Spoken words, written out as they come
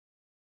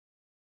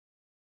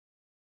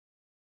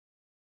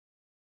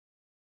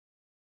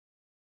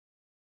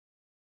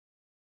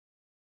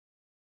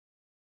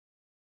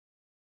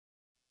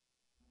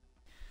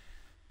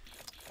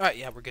Alright,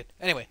 yeah, we're good.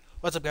 Anyway,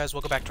 what's up guys?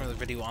 Welcome back to another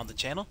video on the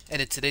channel.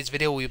 And in today's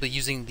video, we'll be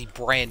using the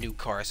brand new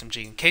CAR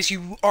SMG. In case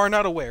you are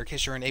not aware, in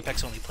case you're an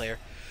Apex only player,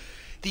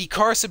 the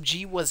CAR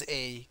SMG was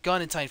a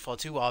gun in TitanFall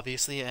 2,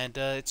 obviously, and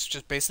it's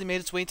just basically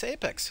made its way into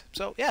Apex.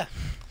 So, yeah.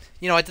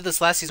 You know, I did this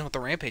last season with the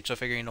Rampage, so I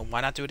figured, you know,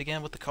 why not do it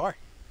again with the CAR?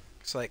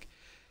 It's like,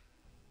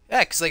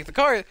 yeah, because, like, the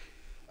CAR,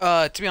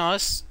 to be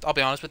honest, I'll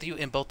be honest with you,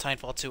 in both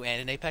TitanFall 2 and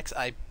in Apex,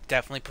 I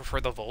definitely prefer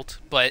the Volt,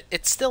 but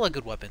it's still a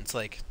good weapon. It's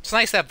like, it's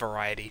nice to have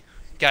variety.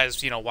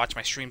 Guys, you know, watch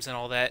my streams and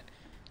all that.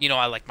 You know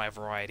I like my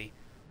variety.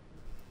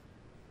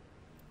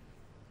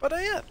 But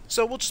yeah,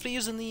 so we'll just be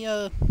using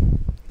the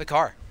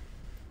CAR.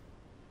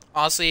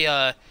 Honestly,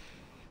 and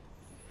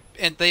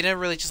they didn't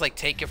really just like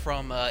take it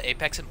from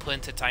Apex and put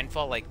it into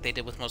Titanfall like they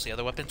did with most of the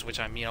other weapons,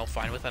 which I'm, you know,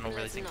 fine with. I don't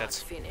really think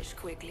that's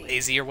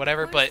lazy or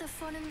whatever. But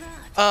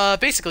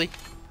basically,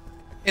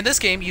 in this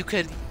game, you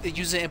could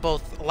use it in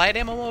both light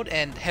ammo mode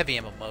and heavy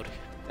ammo mode.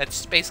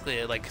 That's basically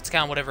it. Like, it's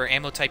kind of whatever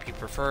ammo type you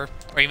prefer,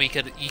 or even you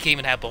can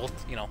even have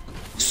both. You know,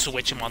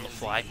 switch them on the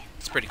fly.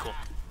 It's pretty cool.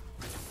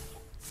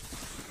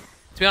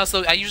 To be honest,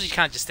 though, I usually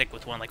kind of just stick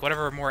with one. Like,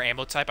 whatever more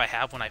ammo type I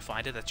have when I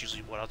find it, that's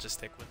usually what I'll just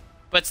stick with.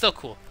 But it's still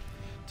cool.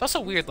 It's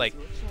also weird, like,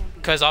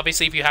 because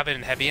obviously if you have it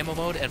in heavy ammo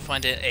mode and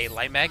find it a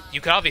light mag,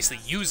 you could obviously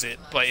use it,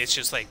 but it's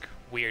just like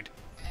weird.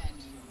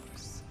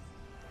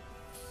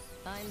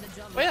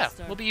 But yeah,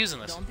 we'll be using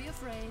this.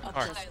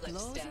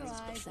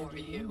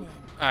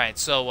 Alright,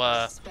 so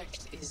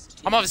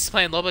I'm obviously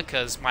playing Loba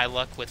because my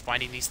luck with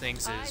finding these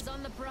things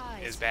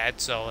is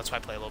bad, so that's why I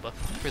play Loba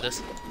for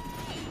this.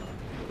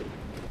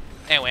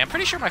 Anyway, I'm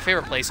pretty sure my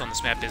favorite place on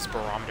this map is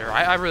Barometer.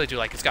 I really do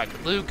like it. It's got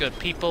good loot, good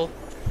people.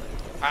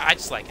 I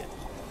just like it.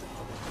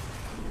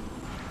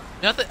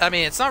 Nothing. I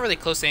mean, it's not really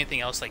close to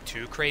anything else like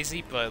too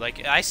crazy, but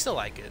like I still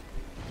like it.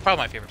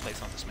 Probably my favorite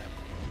place on this map.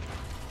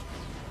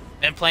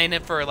 And playing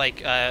it for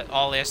like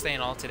all yesterday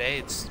and all today,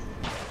 it's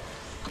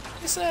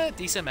a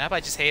decent map. I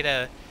just hate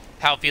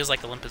how it feels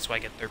like Olympus, so I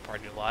get third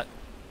party a lot.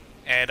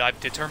 And I've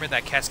determined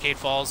that Cascade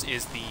Falls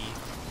is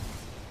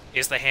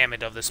the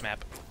Hammond of this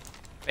map.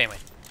 Anyway,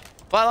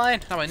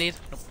 flatline. How I need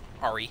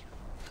RE.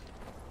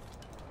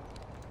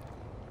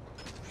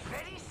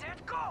 Ready,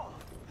 set, go.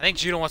 I think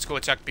Judo wants to go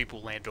attack people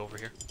who land over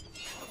here.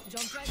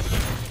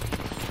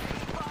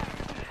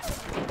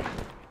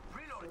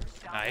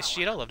 Nice,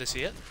 Cheeto. Love to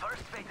see it.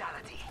 First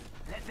fatality.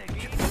 Let the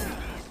game begin.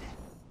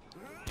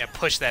 Yeah,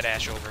 push that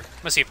Ash over. I'm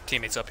gonna see if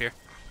teammates up here.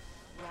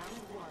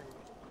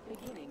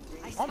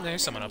 Oh,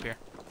 there's someone up here.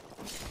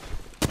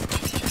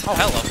 Oh,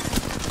 hello.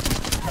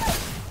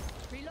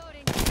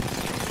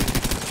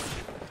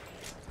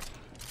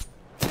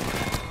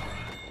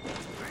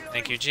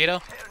 Thank you,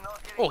 Jito.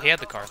 Oh, he had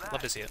the car.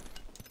 Love to see it. To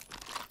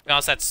be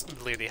honest, that's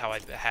literally how I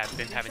have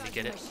been having to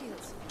get it.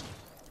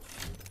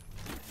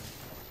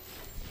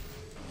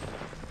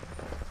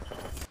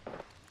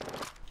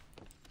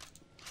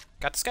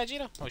 Got this guy,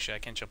 Jito? Oh shit, I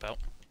can't jump out.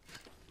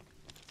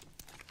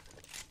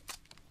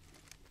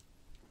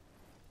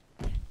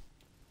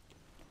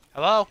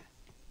 Hello?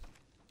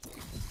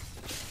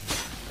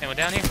 Anyone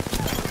down here?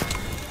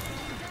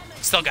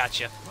 Still got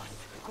you.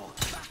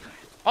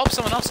 Oh,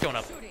 someone else going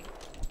up.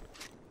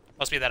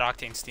 Must be that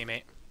Octane's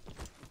teammate.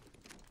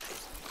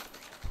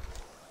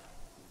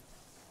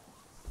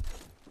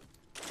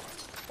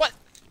 What?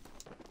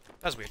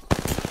 That was weird.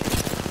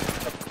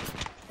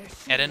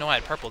 Yeah, I didn't know I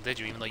had purple, did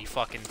you? Even though you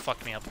fucking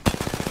fucked me up.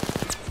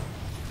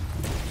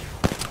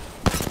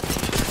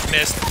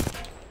 Missed.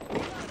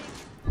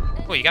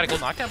 Oh, you got a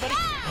gold knockdown, buddy?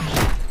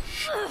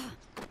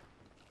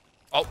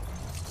 Oh.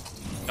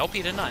 Nope,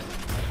 he did not.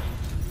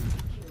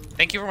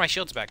 Thank you for my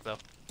shields back, though.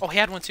 Oh, he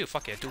had one too.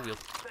 Fuck yeah, dual wield.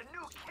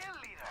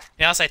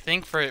 Yeah, also, I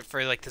think for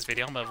like this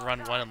video, I'm gonna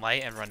run one in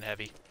light and run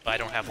heavy. But I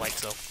don't have light,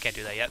 so can't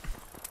do that yet.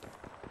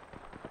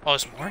 Oh,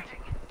 there's more?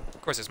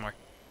 Of course there's more.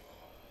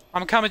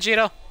 I'm coming,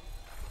 Jito.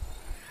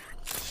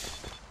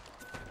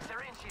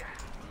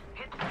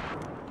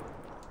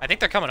 I think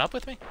they're coming up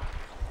with me.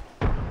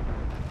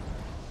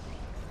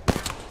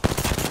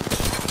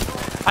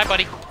 Hi,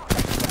 buddy.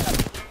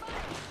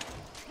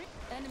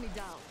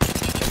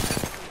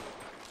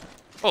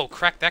 Oh,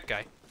 crack that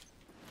guy.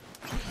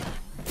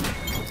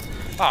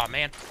 Oh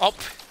man. Oh,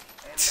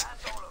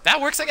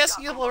 that works, I guess.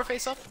 You blow her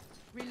face up.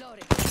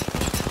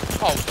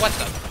 Oh, what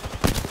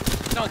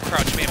the? Don't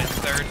crouch me in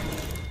third.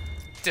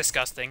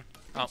 Disgusting.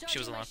 Oh, she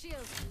was alone.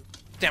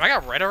 Damn, I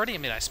got red already. I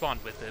mean, I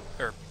spawned with it,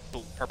 or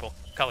blue, purple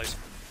colors.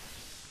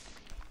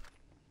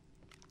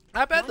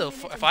 Not bad though.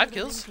 5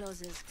 kills.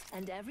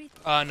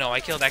 No,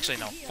 I killed actually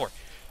 4.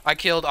 I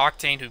killed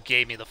Octane, who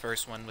gave me the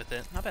first one with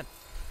it. Not bad.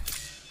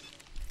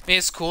 I mean,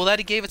 it's cool that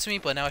he gave it to me,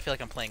 but now I feel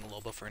like I'm playing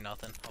Loba for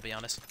nothing. I'll be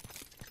honest.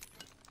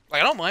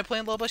 Like, I don't mind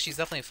playing Loba. She's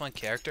definitely a fun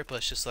character, but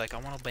it's just like I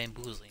want to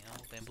bamboozle, you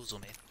know, bamboozle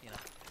me. You know,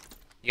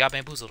 you got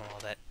bamboozled and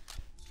all that.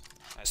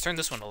 Let's turn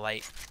this one to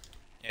light.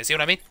 You see what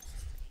I mean?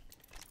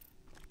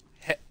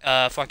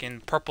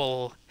 Fucking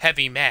purple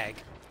heavy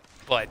mag,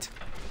 but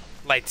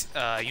light,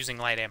 using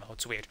light ammo.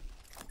 It's weird.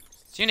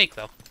 It's unique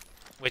though,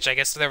 which I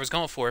guess they was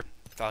going for.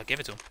 I'll give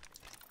it to him.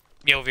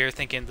 Me over here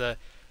thinking the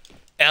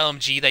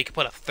LMG that you could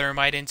put a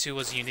thermite into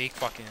was unique.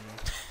 Fucking,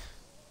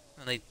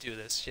 and they do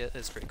this shit.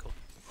 It's pretty cool.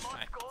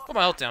 Alright, put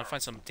my ult down.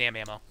 Find some damn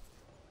ammo.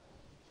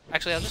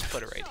 Actually, I'll just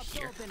put it right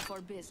here.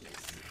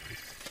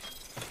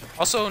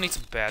 Also, need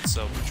some bats,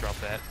 so drop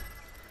that.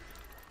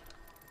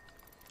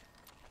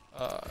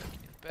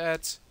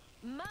 Bats.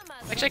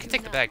 Actually, I can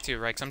take the bag too,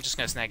 right? Because I'm just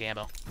gonna snag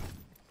ammo.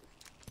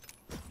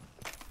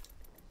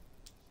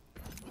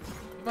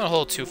 I'm gonna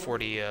hold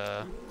 240,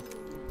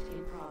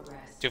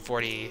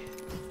 240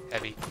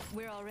 heavy.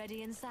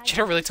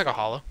 Cheeto really took a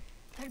hollow.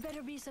 There'd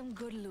better be some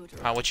good loot.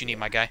 What you need,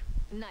 my guy?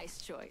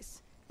 Nice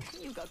choice.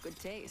 You got good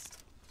taste.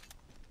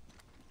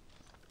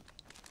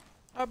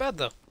 Not bad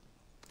though.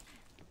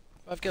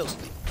 5 kills.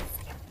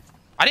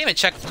 I didn't even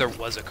check if there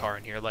was a car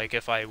in here. Like,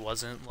 if I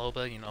wasn't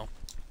Loba, you know,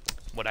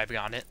 would I've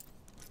gotten it?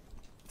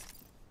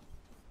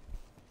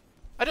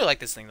 I do like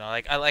this thing though.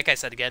 Like I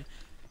said again,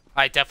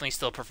 I definitely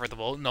still prefer the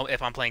Volt. No,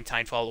 if I'm playing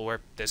TitanFall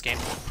or this game,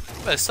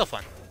 but it's still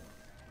fun.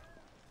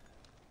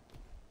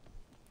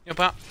 You know,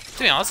 but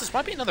to be honest, this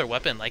might be another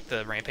weapon like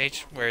the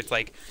Rampage, where it's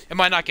like it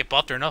might not get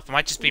buffed or enough. It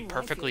might just be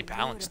perfectly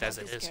balanced as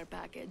it is.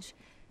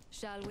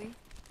 Shall we?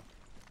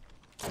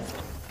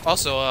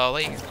 Also,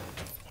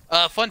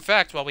 fun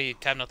fact while we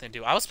have nothing to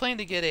do, I was planning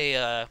to get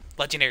a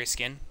legendary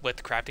skin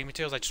with crafting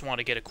materials. I just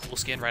wanted to get a cool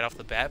skin right off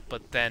the bat,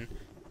 but then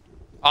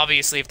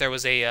obviously if there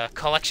was a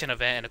collection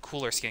event and a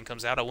cooler skin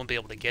comes out, I wouldn't be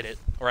able to get it,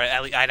 or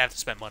at least I'd have to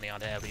spend money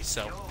on it at least.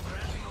 So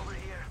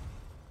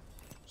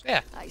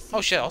yeah.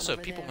 Oh shit! Also,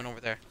 people went over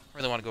there. I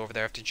really want to go over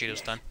there after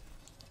Cheeto's done.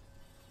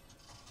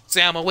 So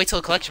yeah, I'm gonna wait till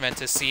the collection event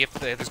to see if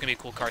there's gonna be a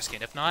cool car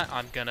skin. If not,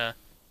 I'm gonna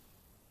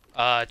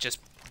just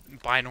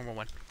buy a normal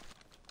one.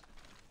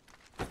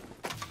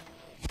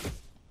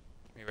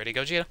 You ready to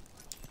go, Cheeto?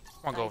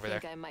 I want to go over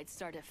there. I might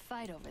start a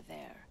fight over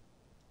there.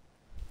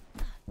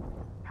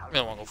 I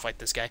really want to go fight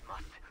this guy.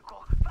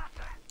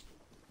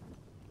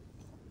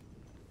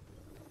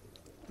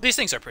 These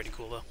things are pretty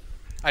cool, though.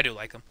 I do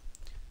like them.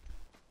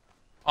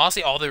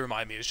 Honestly, all they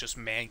remind me is just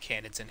man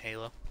cannons in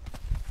Halo.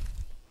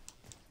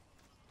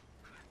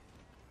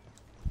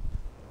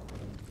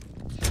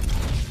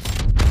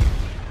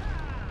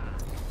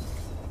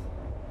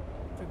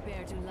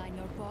 Prepare to line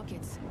your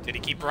pockets. Did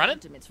he keep running?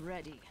 Ultimate's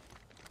ready.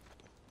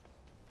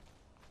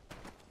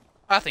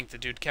 I think the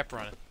dude kept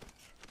running.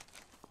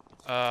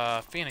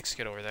 Phoenix,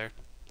 get over there.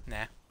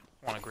 Nah,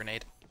 want a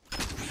grenade.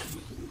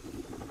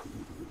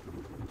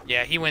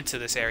 Yeah, he went to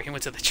this area. He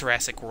went to the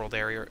Jurassic World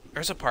area.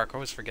 There's a park, I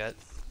always forget.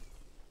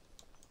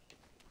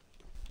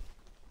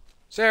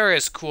 This area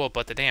is cool,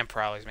 but the damn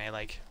prowlers, man,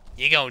 like,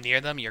 you go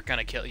near them, you're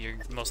gonna kill, you're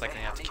most likely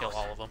gonna have to kill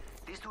all of them.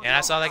 And I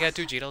saw that guy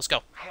too, Cheeto, let's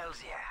go.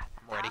 Hells yeah.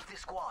 I'm ready. Half the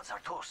squads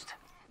are toast.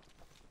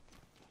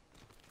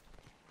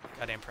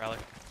 Goddamn prowler.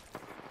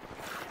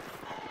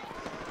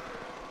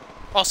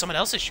 Oh, someone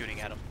else is shooting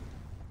at him.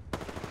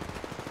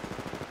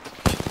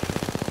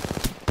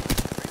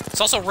 It's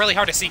also really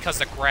hard to see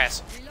because of the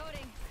grass.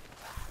 Reloading.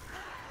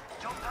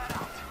 Jump that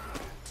out.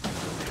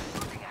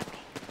 Looking at me.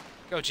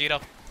 Go,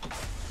 Cheeto.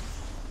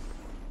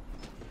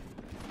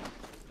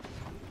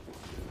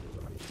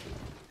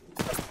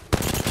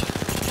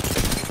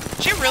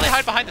 Did you really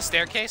hide behind the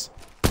staircase?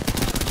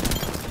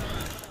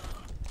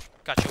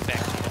 Got you back,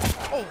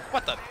 Cheeto. Oh,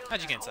 what the?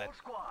 How'd you get inside?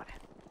 Squad.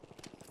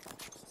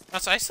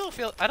 Also, I still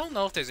feel... I don't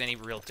know if there's any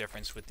real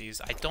difference with these.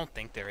 I don't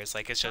think there is.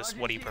 Like, it's just,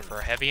 what do you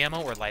prefer? Heavy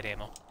ammo or light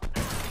ammo?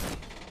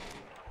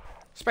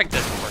 Spec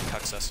doesn't work,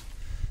 cucks us.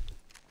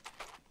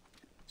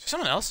 Is there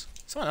someone else?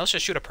 Someone else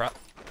just shoot a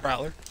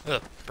prowler?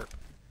 Ugh, burp.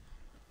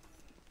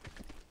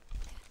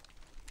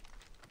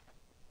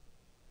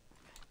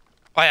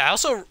 Oh yeah, I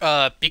also,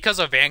 because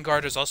of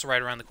Vanguard is also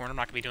right around the corner, I'm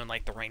not going to be doing,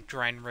 like, the rank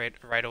grind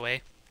right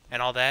away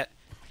and all that.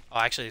 Oh,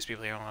 actually, there's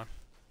people here. Hold on.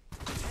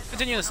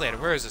 Continue this later.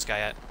 Where is this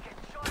guy at?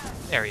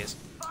 There he is.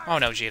 Oh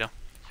no, Cheeto.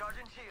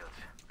 Sergeant Shields.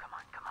 Come on,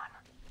 come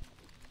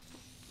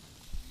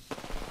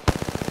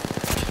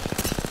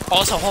on.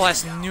 Also, whole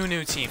ass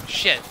new team.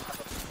 Shit.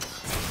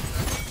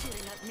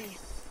 Shooting at me.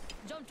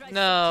 Jump right.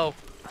 No.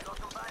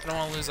 I don't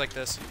want to lose like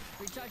this.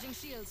 Recharging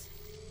shields.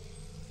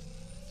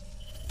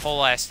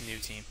 Whole ass new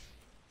team.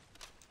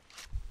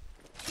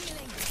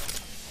 Healing.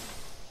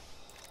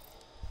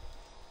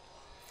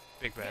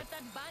 Big bad. Get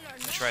that banner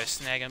now. Try to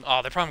snag him.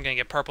 Oh, they're probably gonna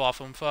get purple off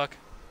him. Fuck.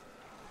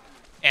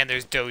 And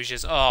there's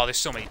doges. Oh, there's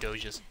so many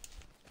doges.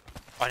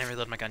 Oh, I didn't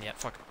reload my gun yet.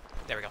 Fuck.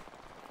 There we go.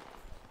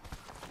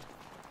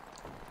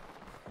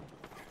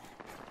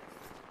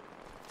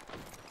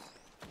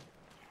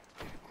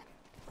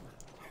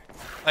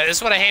 Like, this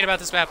is what I hate about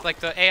this map.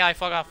 Like, the AI,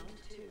 fuck off.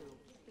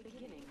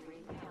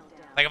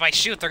 Like, if I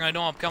shoot, they're gonna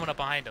know I'm coming up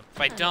behind them. If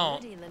I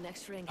don't,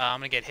 I'm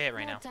gonna get hit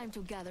right now. Time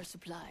to gather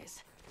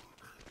supplies.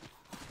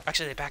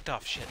 Actually, they backed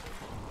off. Shit.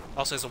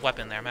 Also, there's a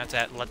weapon there. I'm gonna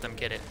have to let them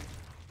get it.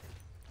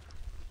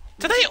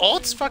 Do they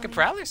ult fucking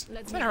prowlers?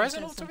 Is that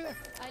Horizon ult over there?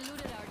 I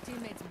looted our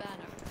teammate's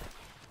banner.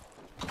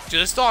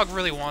 Dude, this dog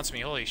really wants me.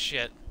 Holy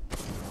shit.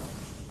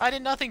 I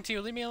did nothing to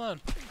you. Leave me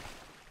alone.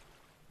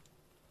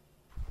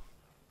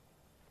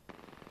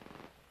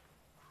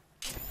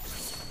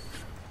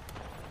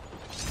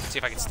 See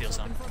if I can steal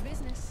some. Open for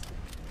business.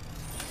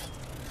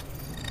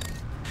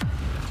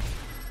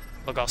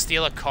 Look, I'll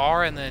steal a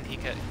car and then he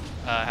could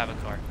have a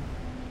car.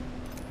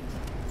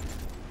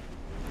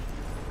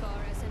 CAR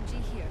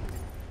SMG here.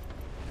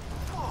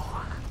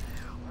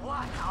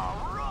 What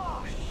a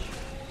rush!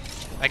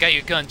 I got you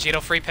a gun,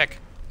 Jito, free pick.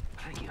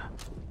 Thank you.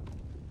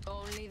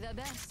 Only the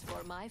best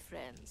for my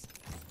friends.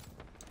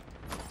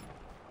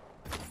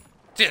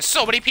 There's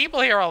so many people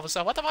here all of a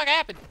sudden. What the fuck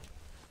happened?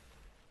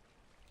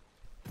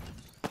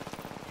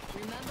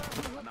 Remember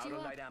who I'm hooked out you of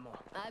up? light ammo.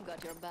 I've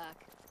got your back.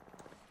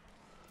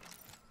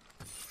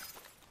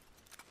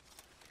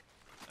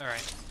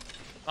 Alright.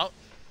 Well,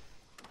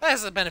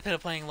 that's the benefit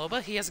of playing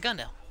Loba. He has a gun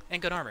now. And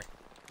good armor.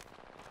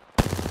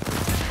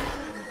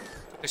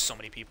 There's so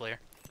many people here.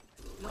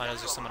 Oh, no,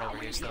 there's someone over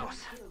here still.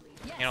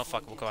 You know,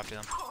 fuck, we'll go after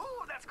them.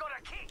 Oh, that's got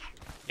a kick.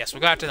 Yes, we'll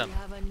go after We them.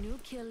 have a new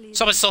kill leader.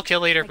 Someone's still kill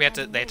leader. I They have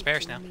to can't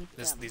perish wait now. to meet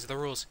them. These are the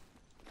rules.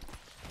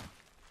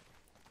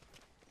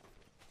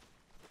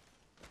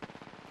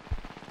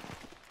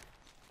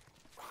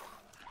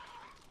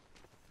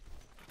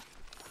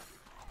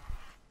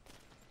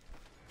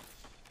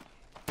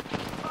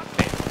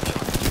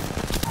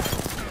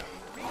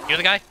 You're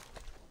the guy?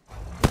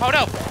 Oh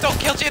no! Don't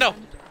kill Jito!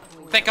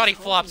 Thank God he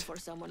Hoping flopped. For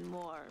someone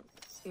more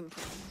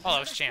impressive. Oh, that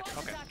was Champ.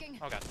 Okay.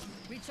 Oh god.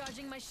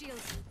 Recharging my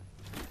shields.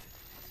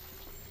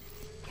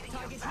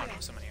 Target here.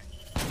 Someone here.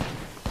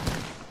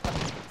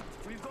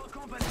 We've got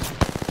company.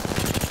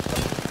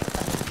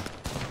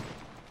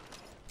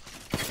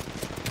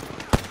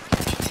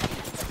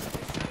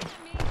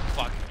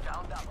 Fuck.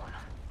 Down that one.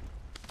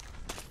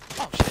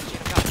 Oh shit,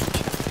 Jito got him.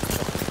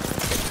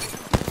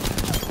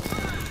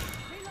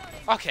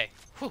 Reloading. Okay.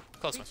 Whew,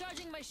 close one.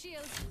 Recharging my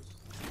shields.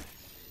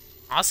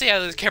 Honestly, out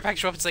of those care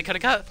package weapons they could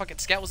have got, fucking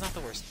Scout was not the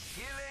worst.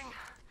 Healing.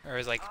 Or it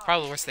was like,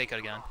 probably the worst they could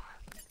have gotten.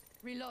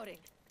 Reloading.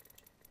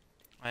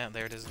 Oh, yeah,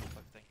 there it is in the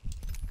fucking thing.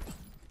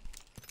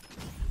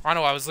 I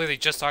don't know, I was literally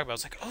just talking about, I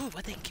was like, oh,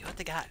 what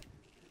they got?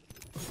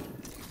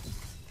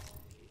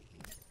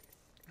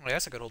 Oh, yeah,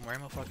 that's a good old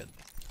Marimo, fuck it.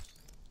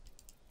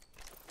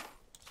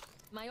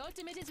 My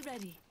ultimate is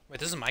ready. Wait,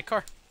 this is my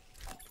car?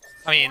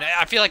 I mean,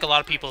 I feel like a lot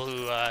of people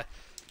who,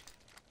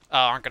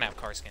 aren't gonna have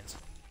car skins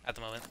at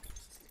the moment.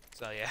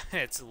 So, yeah,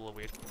 it's a little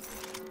weird.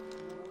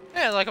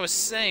 Yeah, like I was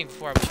saying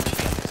before I was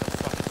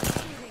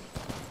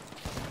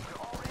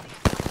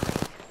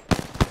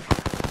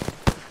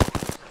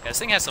yeah, this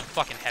thing has some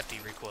fucking hefty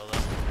recoil, though.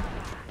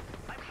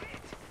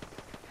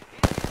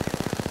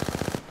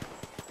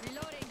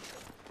 Reloading.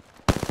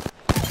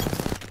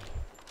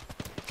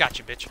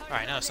 Gotcha, bitch.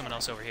 Alright, now there's someone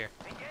else over here.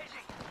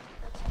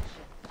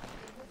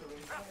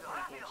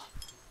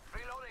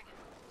 Reloading.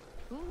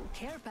 Ooh,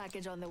 care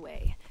package on the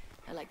way.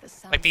 I like the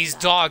sound. Like, these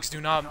of that. dogs do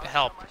not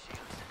help. My shields.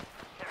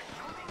 They're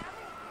shooting at me.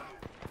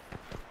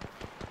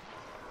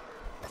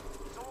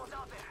 Someone's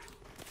out there.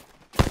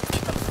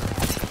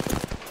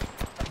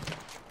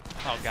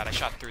 Oh god, I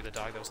shot through the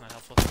dog. That was not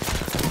helpful.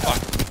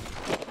 Fuck.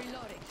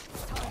 Reloading.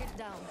 Target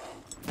down.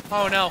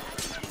 Oh no.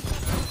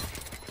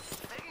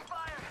 Taking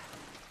fire.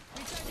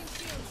 Recharging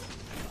shields.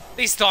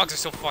 These dogs are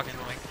so fucking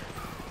annoying.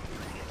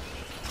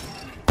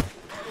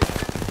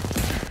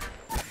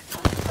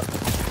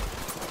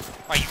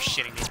 Are you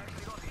shitting me?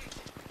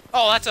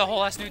 Oh, that's a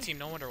whole ass new team.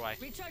 No wonder why.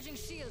 Recharging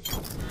shields.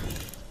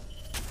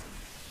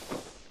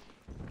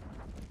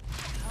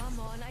 Come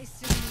on, I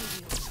still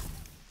need you.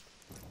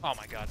 Oh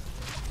my god.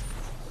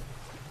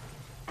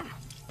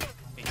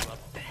 Beat him up.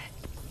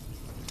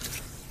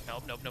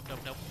 Nope, nope, nope, nope,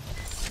 nope.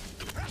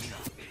 Taking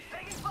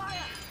fire.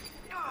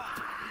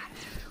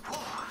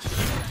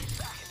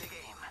 Back in the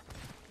game.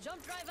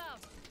 Jump drive out.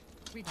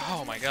 Oh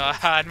Recharging my shields.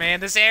 god, man,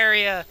 this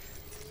area.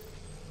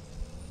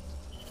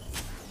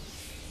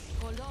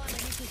 Hold on, I need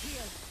to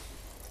heal.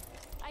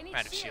 I need I'm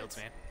out of shields,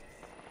 man.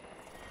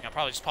 Yeah, I'll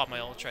probably just pop my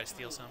ult, try to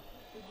steal some.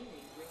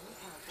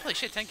 Holy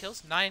shit, 10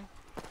 kills? 9.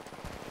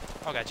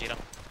 Oh god, Jito.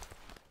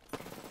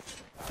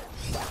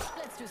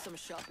 Let's do some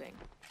shopping.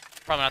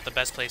 Probably not the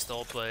best place to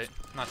ult, but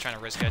I'm not trying to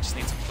risk it. I just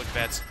need some quick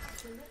bets.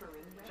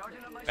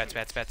 Charging up my Bets,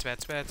 bets, bets,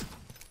 bets, bets.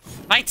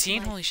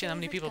 19? Holy shit, how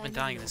many people have been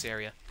dying in this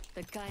area?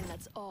 The kind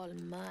that's all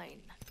mine.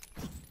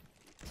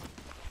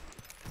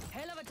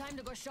 Hell of a time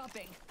to go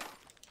shopping.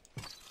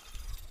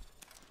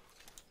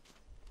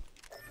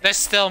 There's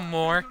still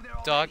more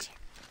dogs.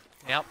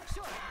 Yep.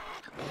 Sure.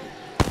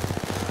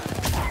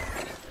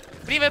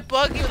 We didn't even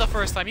bug you the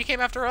first time. You came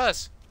after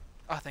us.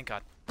 Oh, thank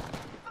God. I'm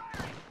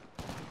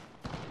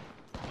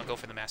gonna go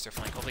for the master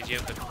flank. Hopefully, Gio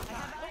could. I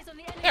have eyes on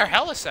the enemy. They're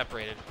hella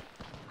separated.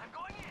 I'm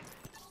going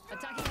in.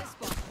 Attacking this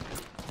spot.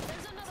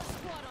 There's another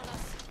squad on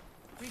us.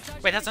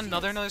 Recharging Wait, that's my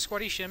shields. another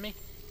squad. Are you shitting me?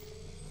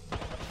 They're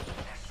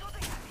shooting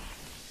at me.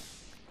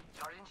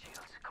 Charging shields.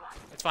 Come on.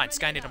 It's fine.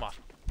 Skyned him off.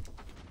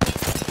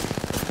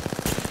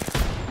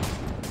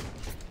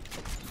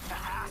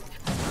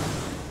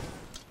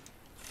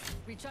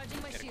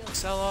 Recharging my Get a quick shields.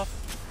 sell off.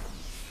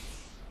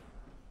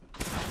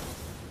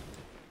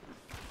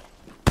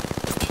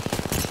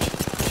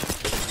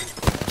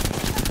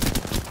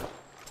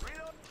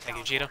 Thank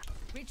you, Jito.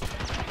 Recharging.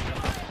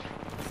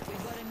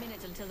 We've got a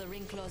minute until the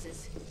ring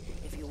closes.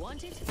 If you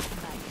want it,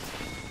 buy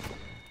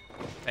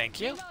it. Thank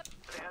you. Reload.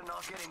 They're not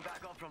Not getting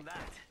back up from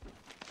that.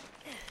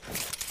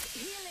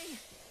 Healing.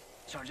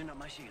 Charging up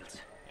my shields.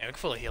 Yeah, we're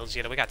full of heals,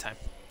 Jada. We got time.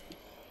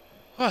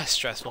 Oh, it's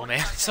stressful,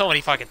 man. So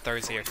many fucking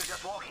thirds here.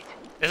 Just walk it.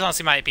 This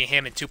honestly might be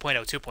him in 2.0,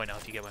 2.0,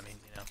 if you get what I mean,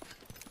 you know.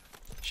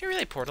 Is she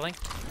really portaling?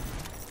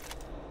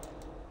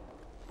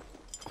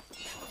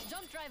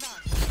 Jump drive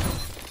out.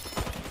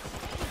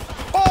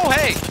 Oh,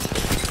 hey!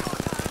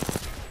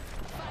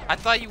 I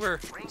thought you were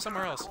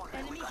somewhere else.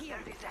 Enemy here.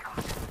 30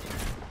 seconds.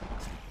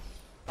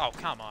 Oh,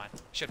 come on.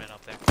 Should have been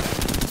up there.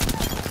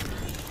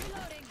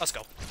 Reloading. Let's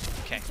go.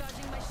 Okay.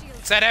 Charging my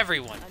shield. Is that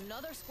everyone?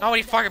 Another squad How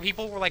many down. fucking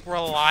people were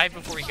alive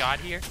before we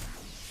got here?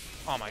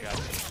 Oh my god.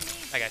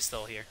 That guy's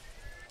still here.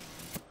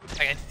 That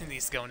guy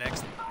needs to go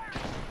next.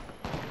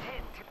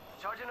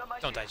 Charging up my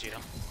Don't die,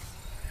 shields.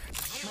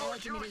 Gito. My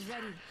ultimate is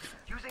ready.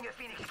 Using a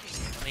phoenix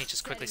key. Let me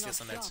just quickly steal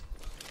Setting some off meds.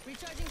 shock.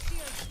 Recharging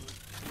shield.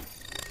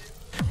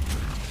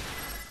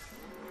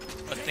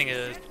 A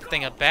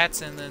thing of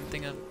bats and then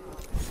thing of...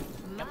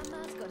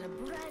 Mama's got a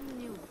brand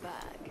new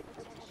bag.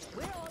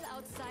 We're all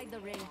outside the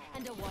ring,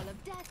 and a wall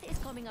of death is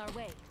coming our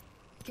way.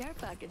 Care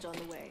package on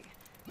the way.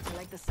 I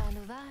like the sound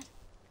of that.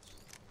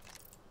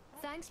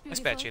 Thanks, Nice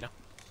beautiful. bat, Jito.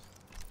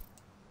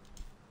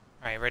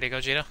 Alright, ready to go,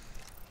 Jito?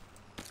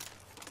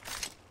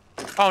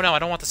 Oh no, I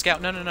don't want the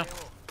scout. No, no, no.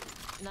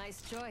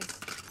 Nice choice.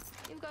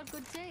 You've got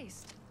good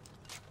taste.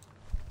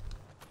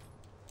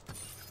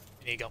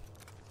 There you go.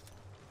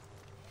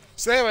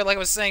 So anyway, like I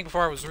was saying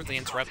before I was rudely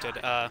interrupted,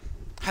 I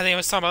think I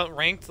was talking about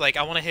ranked. Like,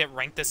 I want to hit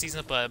ranked this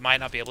season, but might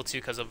not be able to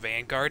because of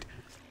Vanguard.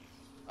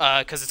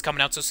 Because it's coming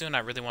out so soon, I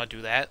really want to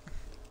do that.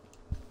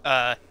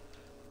 I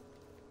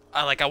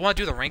want to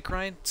do the rank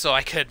grind, so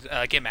I could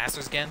get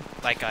Masters again,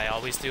 like I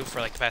always do for,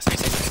 like, the past 3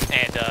 seasons.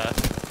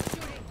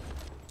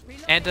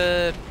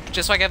 And,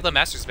 just so I can have the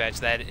Masters badge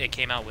that it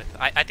came out with.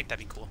 I think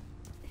that'd be cool.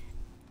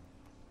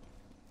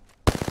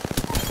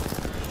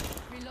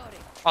 Reloading.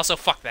 Also,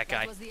 fuck that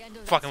guy. That was the end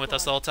of that Fucking with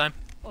us the squad. whole time.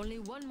 Only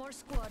one more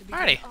squad. before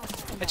Alrighty.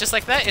 us And and just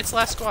like that, it's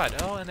last squad.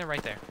 Oh, and they're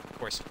right there. Of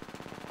course.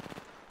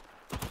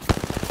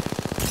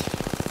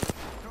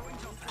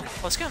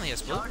 Let's go on the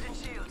blue. Charging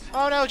shields.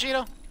 Oh no,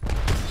 Jito.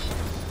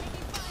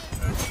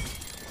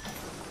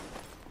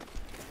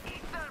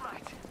 Eat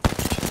thermite.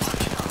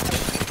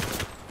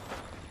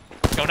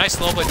 Go, nice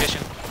Loba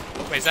edition.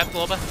 Wait, is that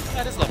Loba?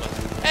 That is Loba.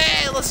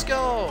 Hey, let's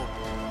go!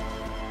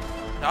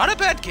 Not a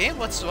bad game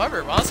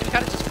whatsoever. Honestly, we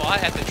kind of just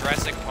fought at the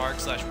Jurassic Park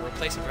 /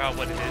 workplace. I forgot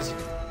what it is.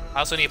 I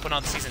also need to put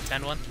on the season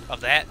 10 one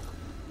of that.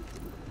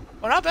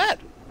 Well, not bad.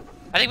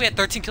 I think we had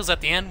 13 kills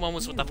at the end. One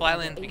was with the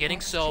flatland in the beginning,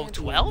 so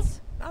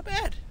 12? Not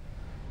bad.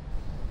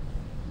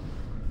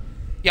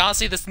 Yeah,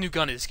 honestly, this new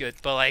gun is good,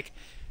 but like,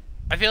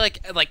 I feel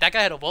like that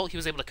guy had a Volt. He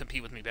was able to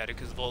compete with me better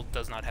because Volt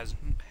does not have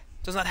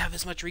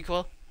as much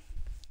recoil.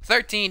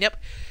 13,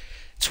 yep.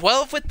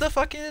 12 with the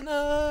fucking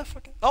oh,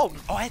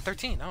 I had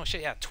 13. Oh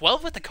shit, yeah.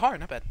 12 with the car,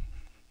 not bad.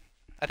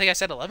 I think I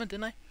said 11,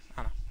 didn't I?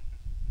 I don't know.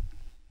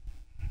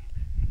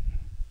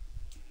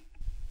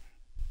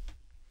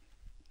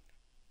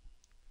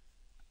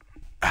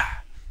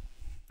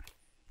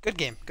 Good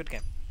game, good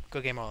game.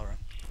 Good game all around.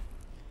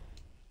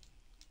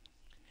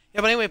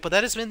 Yeah, but anyway,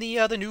 that has been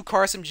the new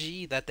CAR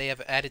SMG that they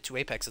have added to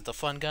Apex. It's a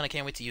fun gun. I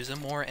can't wait to use it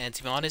more. And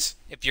to be honest,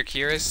 if you're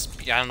curious,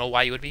 I don't know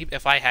why you would be.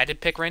 If I had to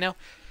pick right now,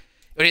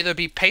 it would either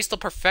be Pastel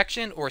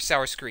Perfection or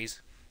Sour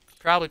Screeze.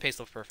 Probably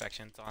Pastel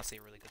Perfection. It's honestly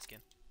a really good skin.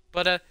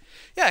 But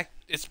yeah,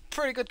 it's a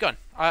pretty good gun.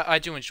 I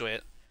do enjoy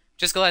it.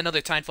 Just glad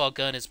another TitanFall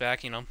gun is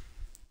back. You know,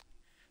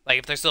 like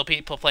if there's still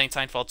people playing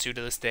TitanFall 2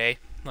 to this day,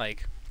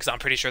 like because I'm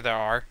pretty sure there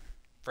are,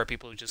 for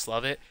people who just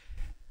love it.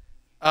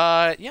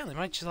 Yeah, they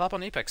might just hop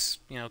on Apex,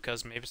 you know,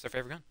 because maybe it's their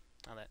favorite gun.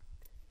 All that.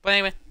 But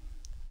anyway,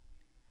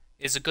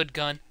 it's a good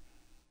gun.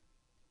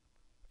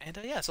 And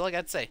yeah, that's all I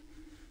got to say.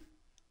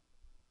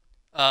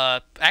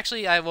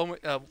 Actually, I have one more,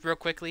 real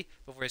quickly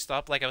before I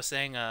stop. Like I was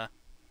saying,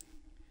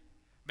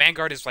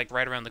 Vanguard is like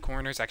right around the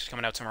corner. It's actually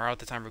coming out tomorrow at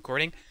the time of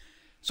recording.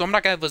 So I'm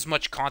not gonna have as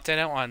much content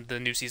out on the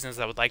new season as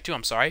I would like to.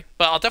 I'm sorry,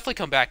 but I'll definitely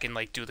come back and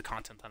like do the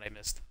content that I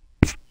missed.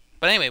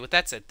 But anyway, with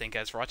that said, thank you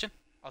guys for watching.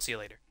 I'll see you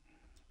later.